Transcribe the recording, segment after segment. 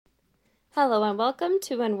Hello and welcome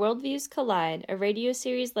to When Worldviews Collide, a radio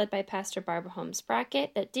series led by Pastor Barbara Holmes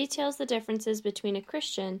Brackett that details the differences between a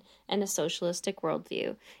Christian and a socialistic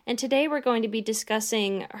worldview. And today we're going to be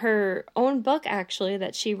discussing her own book, actually,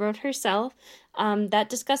 that she wrote herself, that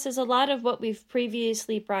discusses a lot of what we've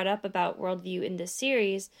previously brought up about worldview in this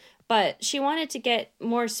series, but she wanted to get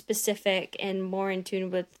more specific and more in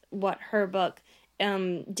tune with what her book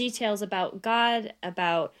details about God,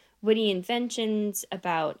 about witty inventions,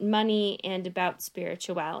 about money, and about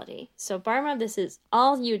spirituality. So, Barbara, this is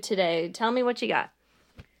all you today. Tell me what you got.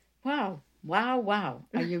 Wow.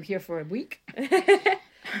 Are you here for a week?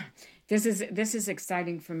 This is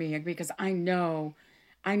exciting for me because I know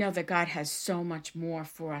that God has so much more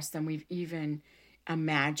for us than we've even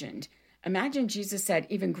imagined. Imagine Jesus said,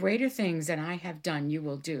 even greater things than I have done, you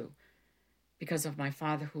will do because of my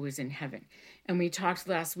Father who is in heaven. And we talked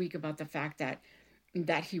last week about the fact that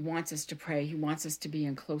he wants us to pray. He wants us to be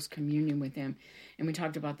in close communion with him. And we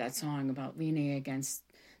talked about that song about leaning against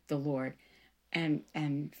the Lord and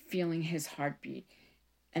feeling his heartbeat.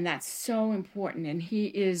 And that's so important. And he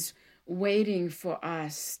is waiting for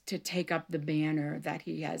us to take up the banner that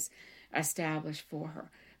he has established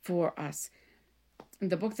for us.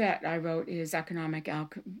 The book that I wrote is Economic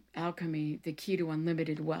Alchemy, The Key to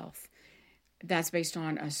Unlimited Wealth. That's based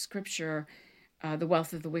on a scripture, the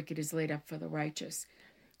wealth of the wicked is laid up for the righteous.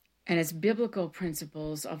 And it's biblical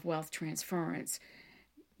principles of wealth transference.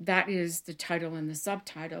 That is the title and the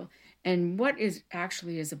subtitle. And what is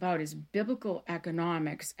about is biblical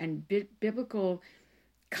economics and biblical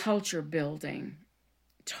culture building,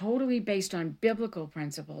 totally based on biblical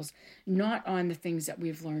principles, not on the things that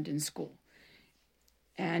we've learned in school.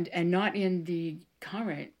 And not in the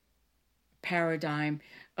current paradigm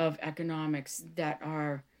of economics that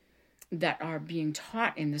are being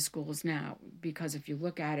taught in the schools now. Because if you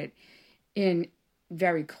look at it in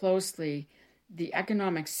very closely, the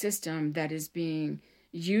economic system that is being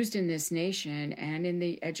used in this nation and in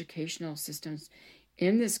the educational systems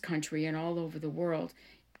in this country and all over the world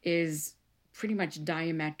is pretty much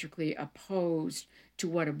diametrically opposed to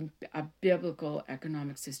what a biblical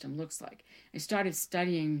economic system looks like. I started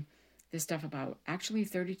studying this stuff about actually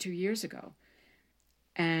 32 years ago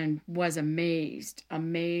and was amazed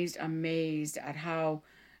at how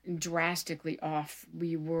drastically off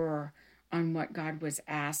we were on what God was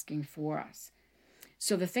asking for us.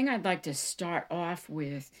 So the thing I'd like to start off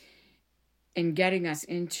with in getting us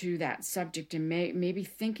into that subject and maybe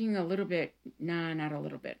thinking a little bit, not a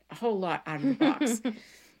little bit, a whole lot out of the box,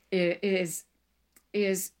 is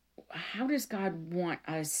how does God want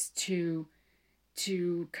us to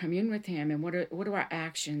commune with him, and what do our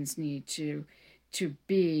actions need to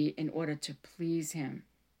be in order to please him?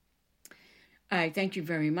 I thank you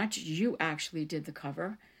very much. You actually did the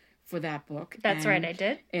cover for that book. That's right, I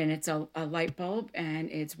did. And it's a light bulb, and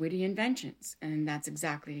it's witty inventions. And that's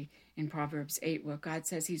exactly in Proverbs 8 what God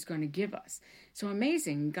says he's going to give us. So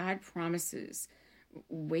amazing. God promises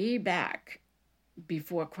way back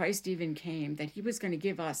before Christ even came that he was going to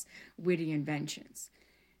give us witty inventions.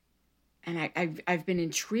 And I've been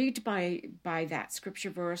intrigued by that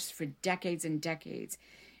scripture verse for decades and decades.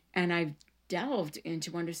 And I've delved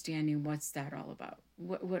into understanding what's that all about.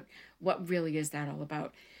 What really is that all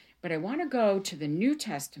about? But I want to go to the New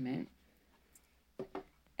Testament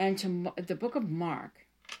and to the book of Mark.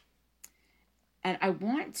 And I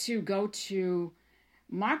want to go to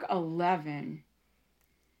Mark 11,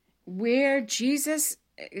 where Jesus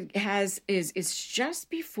is just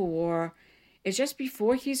before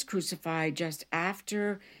he's crucified, just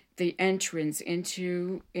after the entrance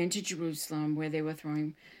into Jerusalem, where they were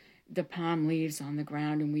throwing the palm leaves on the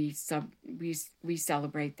ground, and we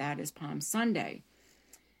celebrate that as Palm Sunday.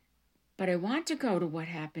 But I want to go to what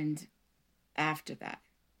happened after that,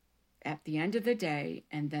 at the end of the day,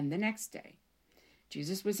 and then the next day.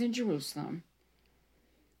 Jesus was in Jerusalem,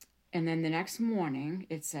 and then the next morning,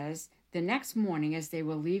 it says, the next morning as they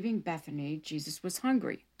were leaving Bethany, Jesus was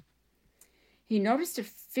hungry. He noticed a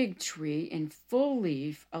fig tree in full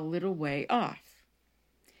leaf a little way off.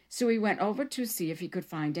 So he went over to see if he could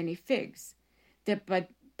find any figs. But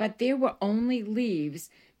there were only leaves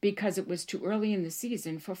because it was too early in the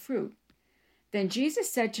season for fruit. Then Jesus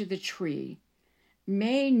said to the tree,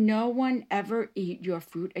 "May no one ever eat your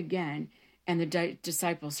fruit again." And the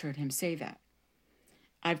disciples heard him say that.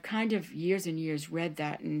 I've kind of years and years read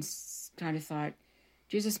that and kind of thought,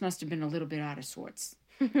 Jesus must have been a little bit out of sorts.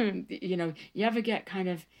 You ever get kind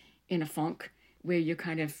of in a funk where you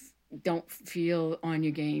kind of don't feel on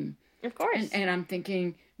your game? Of course. And I'm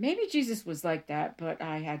thinking, maybe Jesus was like that, but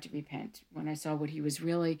I had to repent when I saw what he was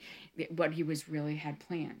really had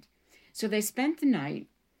planned. So they spent the night,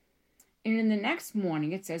 And in the next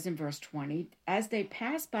morning, it says in verse 20, as they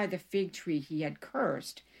passed by the fig tree he had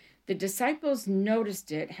cursed, the disciples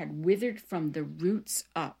noticed it had withered from the roots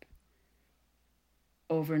up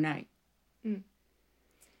overnight. Mm.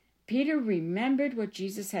 Peter remembered what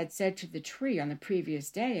Jesus had said to the tree on the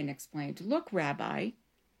previous day and explained, look, Rabbi,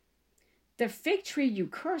 the fig tree you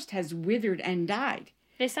cursed has withered and died.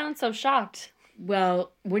 They sound so shocked.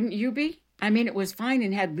 Well, wouldn't you be? I mean, it was fine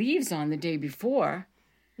and had leaves on the day before.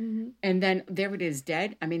 Mm-hmm. And then there it is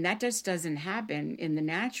dead. I mean, that just doesn't happen in the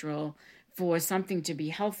natural for something to be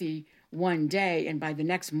healthy one day and by the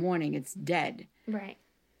next morning it's dead. Right.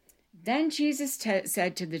 Then Jesus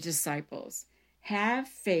said to the disciples, have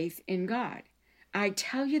faith in God. I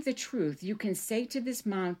tell you the truth. You can say to this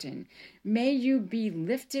mountain, may you be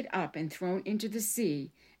lifted up and thrown into the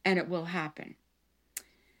sea, and it will happen.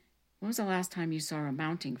 When was the last time you saw a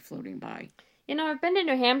mountain floating by? You know, I've been to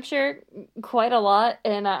New Hampshire quite a lot,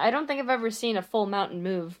 and I don't think I've ever seen a full mountain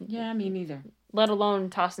move. Yeah, me neither. Let alone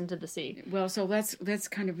toss into the sea. Well, so let's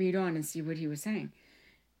kind of read on and see what he was saying.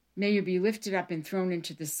 May you be lifted up and thrown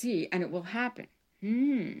into the sea, and it will happen.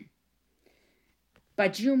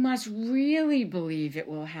 But you must really believe it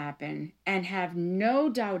will happen and have no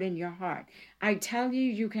doubt in your heart. I tell you,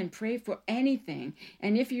 you can pray for anything,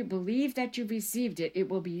 and if you believe that you received it, it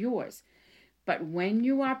will be yours. But when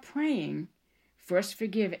you are praying, first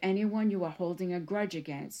forgive anyone you are holding a grudge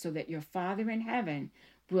against, so that your Father in heaven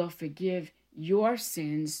will forgive your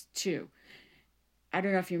sins too. I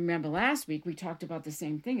don't know if you remember last week, we talked about the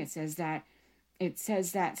same thing. It says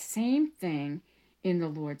that same thing in the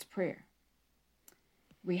Lord's Prayer.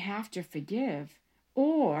 We have to forgive,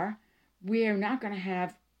 or we're not going to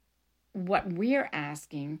have what we're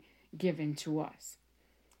asking given to us.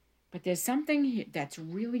 But there's something here that's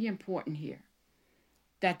really important here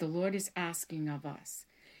that the Lord is asking of us.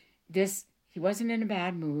 He wasn't in a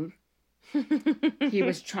bad mood. He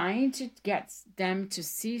was trying to get them to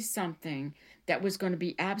see something that was going to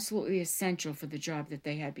be absolutely essential for the job that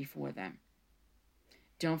they had before them.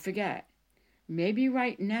 Don't forget, maybe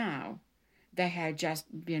right now, they had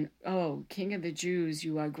just been, oh, King of the Jews,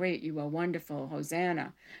 you are great, you are wonderful,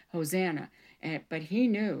 Hosanna, Hosanna. But he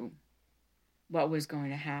knew what was going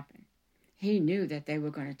to happen. He knew that they were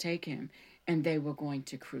going to take him and they were going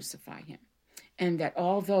to crucify him. And that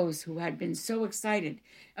all those who had been so excited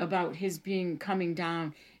about his coming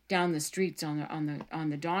down the streets on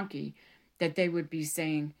the donkey, that they would be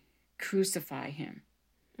saying, crucify him,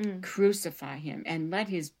 crucify him, and let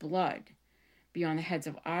his blood be on the heads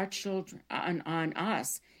of our children, on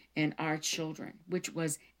us and our children, which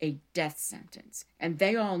was a death sentence. And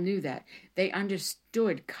they all knew that. They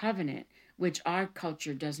understood covenant, which our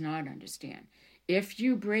culture does not understand. If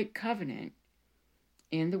you break covenant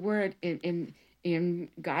in the word, in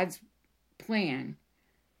God's plan,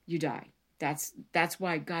 you die. That's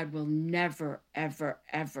why God will never, ever,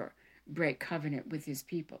 ever break covenant with his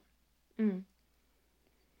people.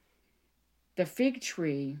 The fig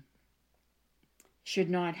tree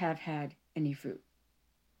should not have had any fruit.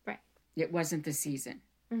 Right. It wasn't the season.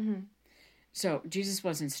 Mm-hmm. So Jesus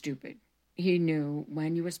wasn't stupid. He knew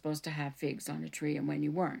when you were supposed to have figs on a tree and when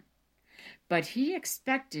you weren't. But he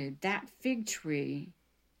expected that fig tree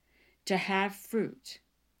to have fruit.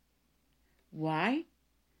 Why?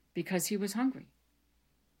 Because he was hungry.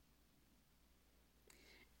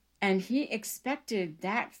 And he expected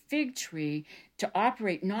that fig tree to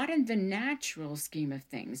operate not in the natural scheme of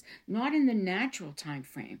things, not in the natural time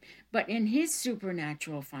frame, but in his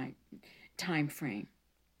supernatural time frame.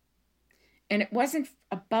 And it wasn't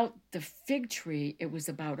about the fig tree, it was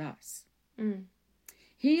about us.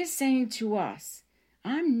 He is saying to us,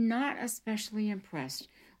 I'm not especially impressed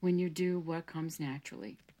when you do what comes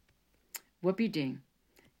naturally. Whoopie ding.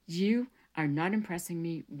 You are not impressing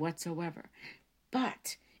me whatsoever.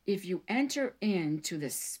 But if you enter into the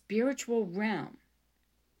spiritual realm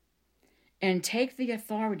and take the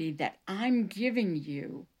authority that I'm giving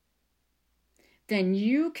you, then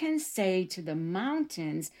you can say to the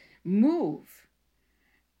mountains, move.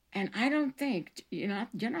 And I don't think, you're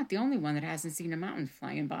not the only one that hasn't seen a mountain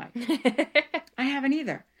flying by. I haven't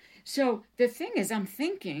either. So the thing is, I'm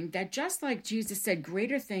thinking that just like Jesus said,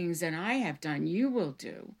 greater things than I have done, you will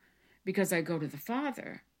do, because I go to the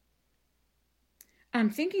Father. I'm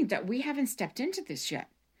thinking that we haven't stepped into this yet.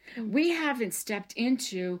 We haven't stepped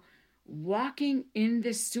into walking in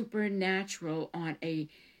the supernatural on a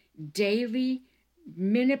daily,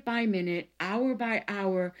 minute by minute, hour by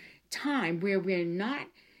hour time where we're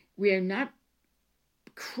not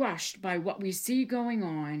crushed by what we see going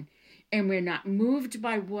on, and we're not moved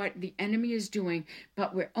by what the enemy is doing,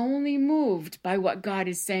 but we're only moved by what God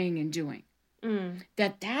is saying and doing.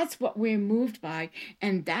 That's what we're moved by,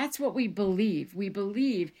 and that's what we believe. We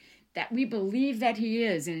believe that he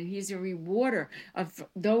is, and he's a rewarder of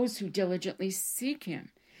those who diligently seek him.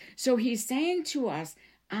 So he's saying to us,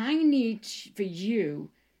 I need for you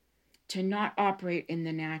to not operate in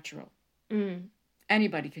the natural.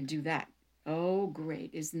 Anybody can do that. Oh,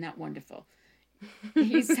 great. Isn't that wonderful?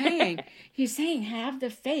 He's saying, have the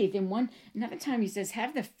faith. And another time he says,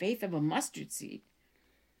 have the faith of a mustard seed.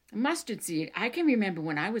 A mustard seed. I can remember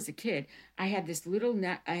when I was a kid, I had this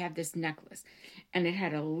necklace, and it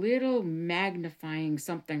had a little magnifying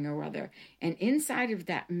something or other. And inside of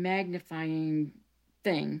that magnifying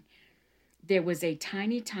thing, there was a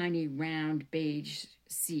tiny, tiny round beige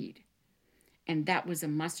seed. And that was a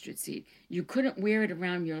mustard seed. You couldn't wear it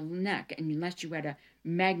around your neck unless you had a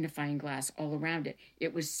magnifying glass all around it.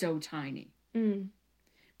 It was so tiny.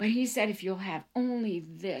 But he said, if you'll have only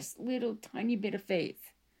this little tiny bit of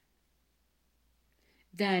faith,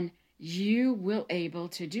 then you will able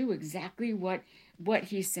to do exactly what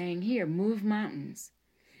he's saying here. Move mountains.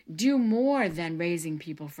 Do more than raising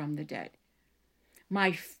people from the dead.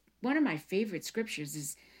 One of my favorite scriptures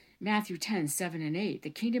is Matthew 10:7-8.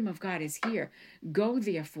 The kingdom of God is here. Go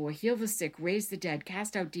therefore, heal the sick, raise the dead,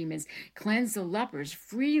 cast out demons, cleanse the lepers.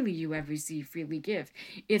 Freely you have received, freely give.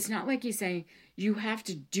 It's not like he's saying you have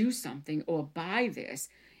to do something or buy this.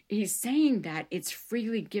 He's saying that it's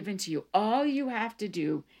freely given to you. All you have to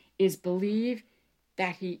do is believe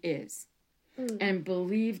that he is. And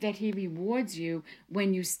believe that he rewards you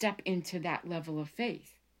when you step into that level of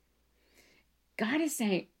faith. God is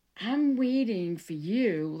saying, I'm waiting for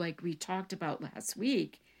you, like we talked about last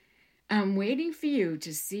week. I'm waiting for you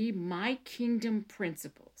to see my kingdom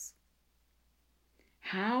principles.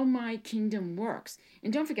 How my kingdom works.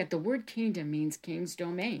 And don't forget, the word kingdom means king's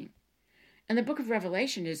domain. And the book of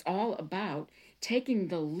Revelation is all about taking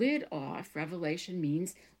the lid off. Revelation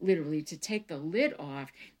means literally to take the lid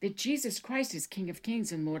off, that Jesus Christ is King of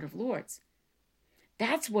Kings and Lord of Lords.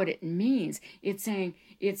 That's what it means. It's saying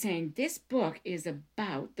this book is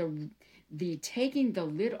about the taking the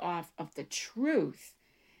lid off of the truth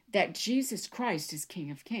that Jesus Christ is King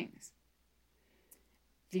of Kings.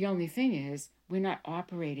 The only thing is, we're not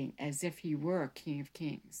operating as if he were King of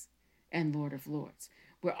Kings and Lord of Lords.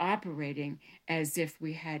 We're operating as if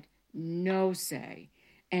we had no say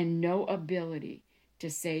and no ability to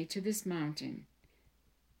say to this mountain,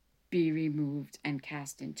 be removed and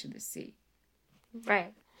cast into the sea.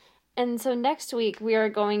 Right. And so next week we are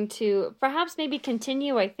going to perhaps maybe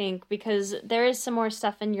continue, I think, because there is some more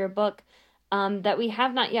stuff in your book that we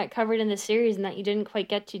have not yet covered in the series and that you didn't quite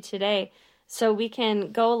get to today. So we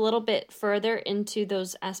can go a little bit further into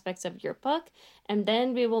those aspects of your book, and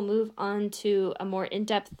then we will move on to a more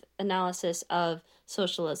in-depth analysis of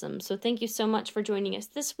socialism. So thank you so much for joining us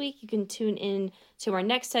this week. You can tune in to our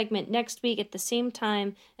next segment next week at the same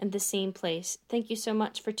time and the same place. Thank you so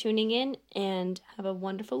much for tuning in, and have a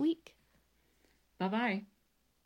wonderful week. Bye-bye.